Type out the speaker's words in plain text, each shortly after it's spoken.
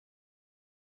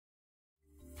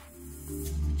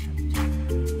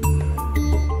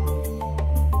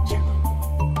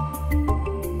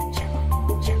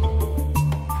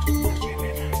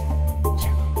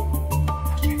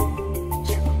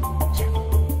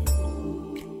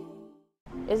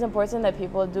It's important that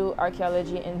people do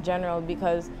archaeology in general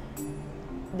because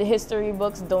the history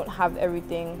books don't have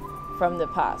everything from the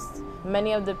past.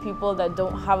 Many of the people that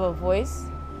don't have a voice,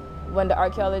 when the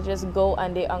archaeologists go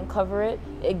and they uncover it,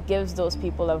 it gives those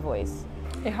people a voice.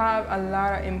 It have a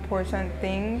lot of important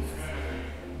things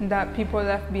that people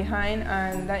left behind,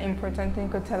 and that important thing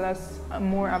could tell us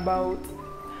more about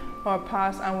our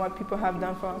past and what people have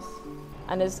done for us.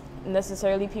 And it's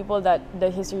necessarily people that the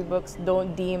history books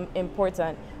don't deem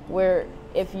important, where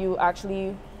if you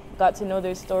actually got to know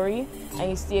their story and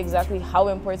you see exactly how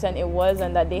important it was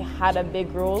and that they had a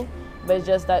big role, but it's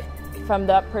just that from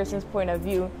that person's point of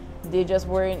view, they just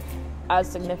weren't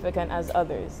as significant as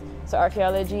others. So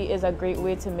archaeology is a great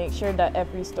way to make sure that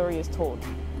every story is told.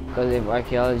 Because if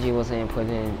archaeology wasn't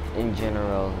important in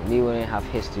general, we wouldn't have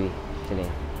history today.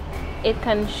 It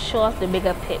can show us the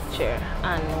bigger picture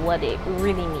and what it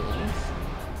really means.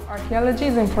 Archaeology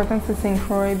is important to St.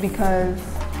 Croix because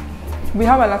we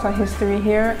have a lot of history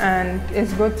here, and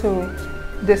it's good to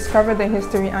discover the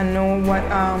history and know what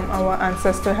our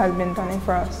ancestor has been doing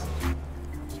for us.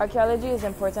 Archaeology is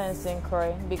important in St.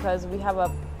 Croix because we have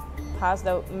a past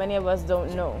that many of us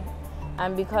don't know.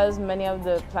 And because many of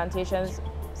the plantations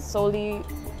solely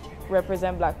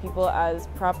represent Black people as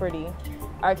property,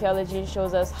 archaeology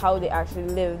shows us how they actually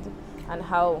lived and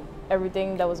how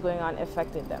everything that was going on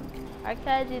affected them.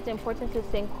 Archaeology is important to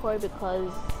St. Croix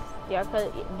because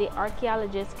the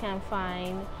archaeologists can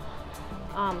find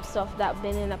stuff that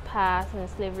been in the past in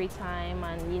slavery time,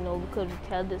 and we could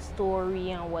tell the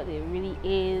story and what it really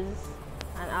is,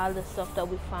 and all the stuff that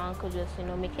we found could just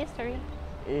make history.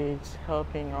 It's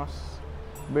helping us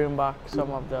bring back some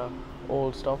of the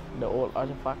old stuff, the old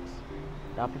artifacts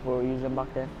that people were using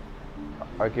back then.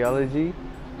 Archaeology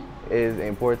is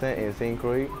important in St.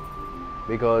 Croix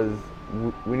because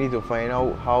we need to find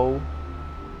out how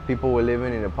people were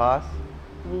living in the past.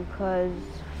 Because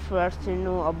for us to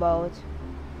know about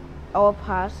our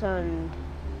past and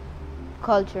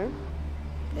culture.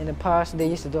 In the past, they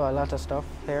used to do a lot of stuff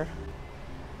here,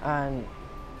 and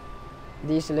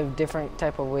they used to live different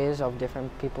type of ways of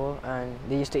different people, and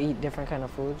they used to eat different kind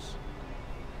of foods.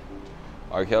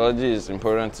 Archaeology is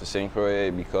important to St.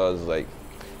 Croix because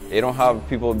they don't have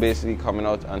people basically coming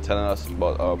out and telling us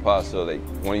about our past. So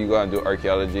when you go and do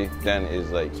archaeology, then is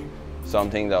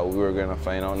something that we were gonna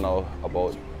find out now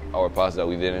about our past that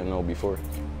we didn't know before.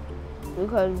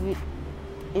 Because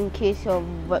in case of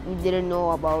what we didn't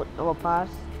know about our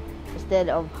past, instead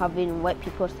of having white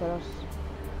people tell us.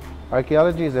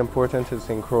 Archaeology is important to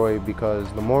St. Croix because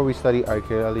the more we study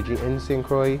archaeology in St.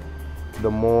 Croix,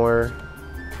 the more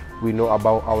we know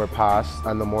about our past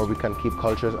and the more we can keep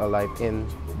cultures alive in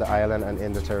the island and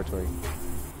in the territory.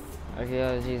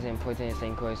 Archaeology is important in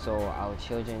St. Croix so our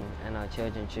children and our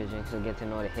children's children could get to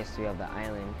know the history of the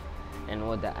island and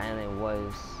what the island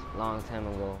was long time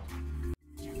ago.